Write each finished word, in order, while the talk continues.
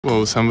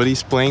Whoa,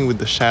 somebody's playing with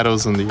the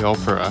shadows on the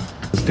Opera.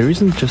 There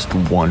isn't just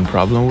one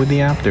problem with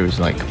the app, there's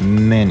like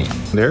many.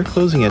 They're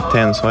closing at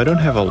 10, so I don't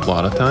have a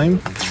lot of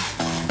time.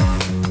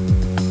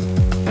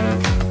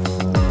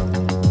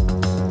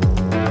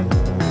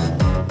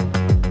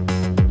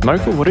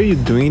 Marco, what are you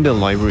doing in the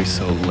library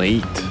so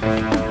late?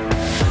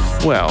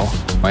 Well,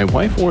 my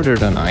wife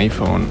ordered an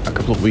iPhone a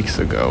couple of weeks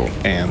ago,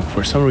 and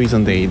for some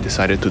reason they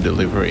decided to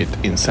deliver it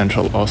in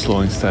central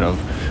Oslo instead of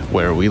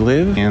where we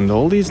live. And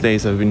all these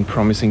days I've been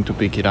promising to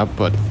pick it up,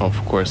 but of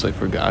course I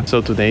forgot. So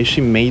today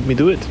she made me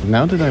do it.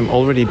 Now that I'm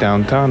already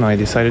downtown, I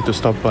decided to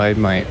stop by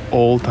my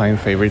all-time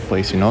favorite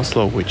place in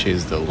Oslo, which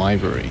is the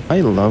library. I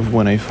love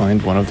when I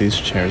find one of these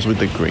chairs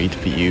with a great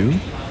view,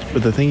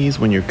 but the thing is,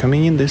 when you're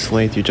coming in this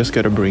late, you just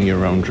gotta bring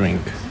your own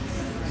drink.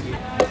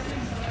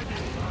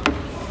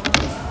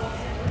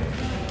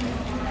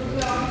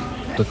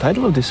 The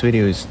title of this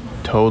video is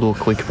total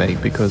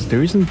clickbait because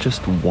there isn't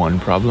just one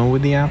problem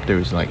with the app,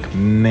 there's like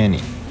many.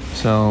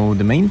 So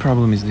the main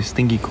problem is this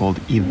thingy called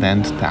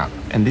Event Tab,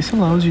 and this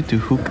allows you to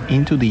hook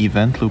into the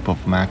event loop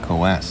of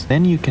macOS.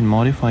 Then you can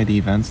modify the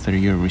events that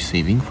you're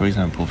receiving, for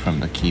example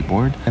from the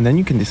keyboard, and then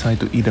you can decide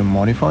to either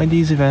modify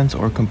these events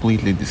or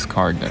completely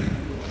discard them.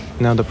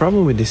 Now the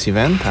problem with this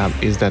event tab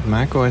is that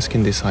macOS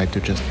can decide to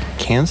just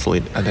cancel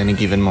it at any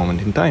given moment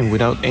in time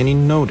without any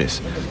notice.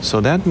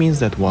 So that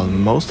means that while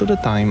most of the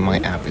time my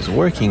app is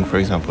working, for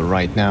example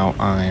right now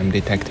I'm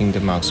detecting the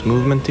mouse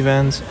movement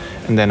events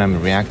and then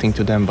I'm reacting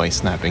to them by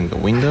snapping the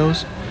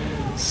windows,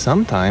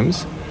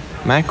 sometimes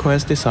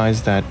macOS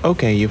decides that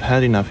okay, you've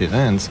had enough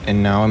events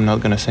and now I'm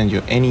not gonna send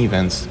you any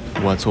events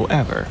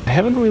whatsoever. I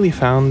haven't really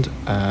found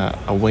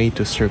a way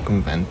to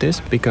circumvent this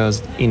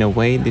because in a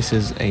way this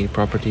is a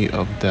property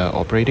of the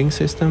operating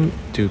system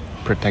to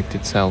protect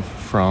itself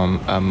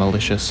from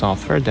malicious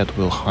software that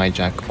will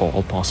hijack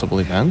all possible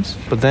events.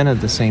 But then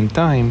at the same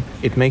time,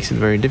 it makes it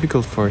very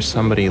difficult for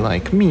somebody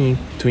like me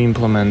to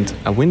implement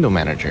a window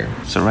manager.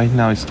 So right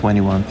now it's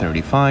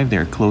 21:35,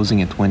 they're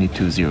closing at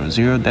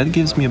 22:00. That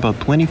gives me about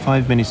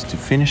 25 minutes to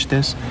finish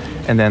this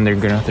and then they're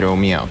gonna throw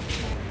me out.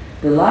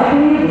 The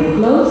library will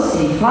close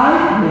in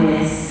 5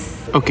 minutes.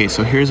 Okay,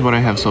 so here's what I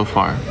have so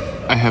far.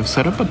 I have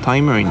set up a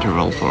timer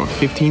interval for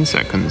 15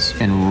 seconds,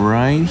 and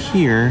right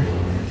here,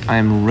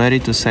 I'm ready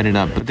to set it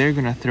up, but they're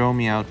gonna throw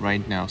me out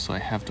right now, so I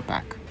have to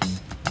pack.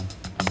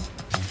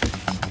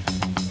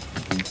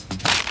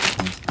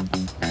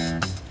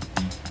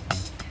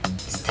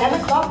 It's 10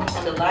 o'clock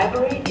and the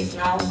library is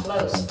now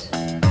closed.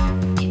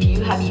 If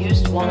you have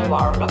used one of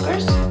our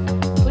lockers,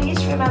 please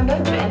remember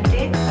to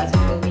empty it as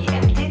it will be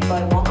emptied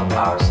by one of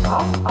our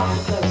staff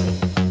after closing.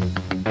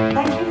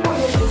 Thank you for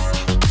your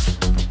visit.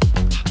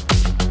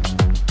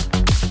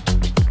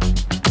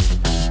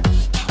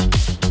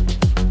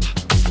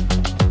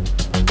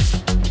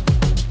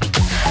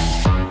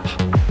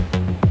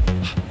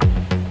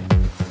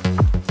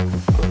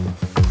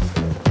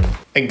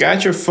 I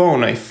got your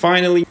phone, I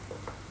finally...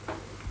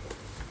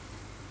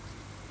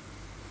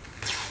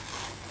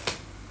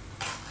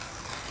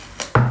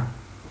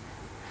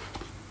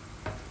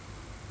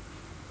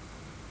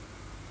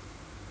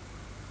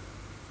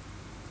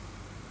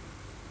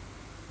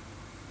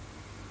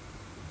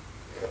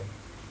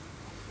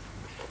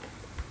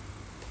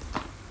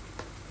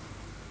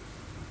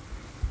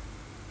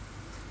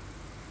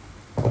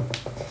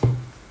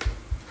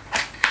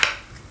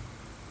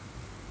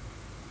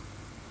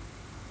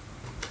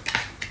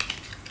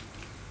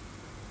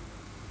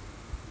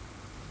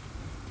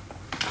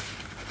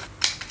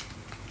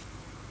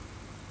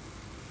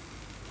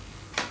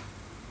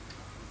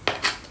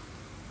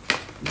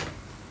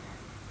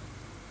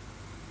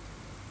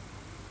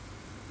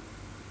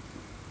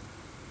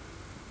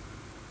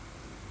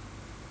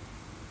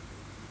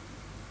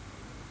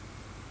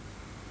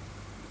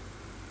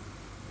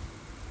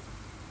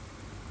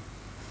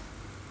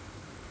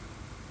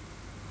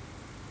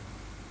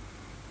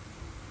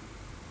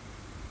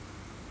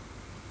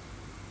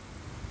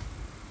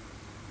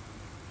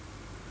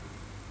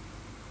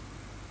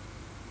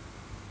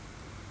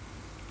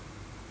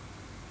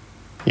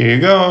 Here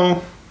you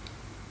go.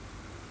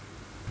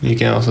 You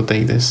can also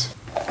take this,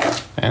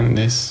 and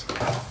this,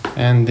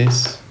 and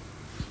this,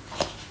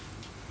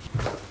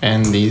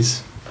 and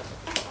these.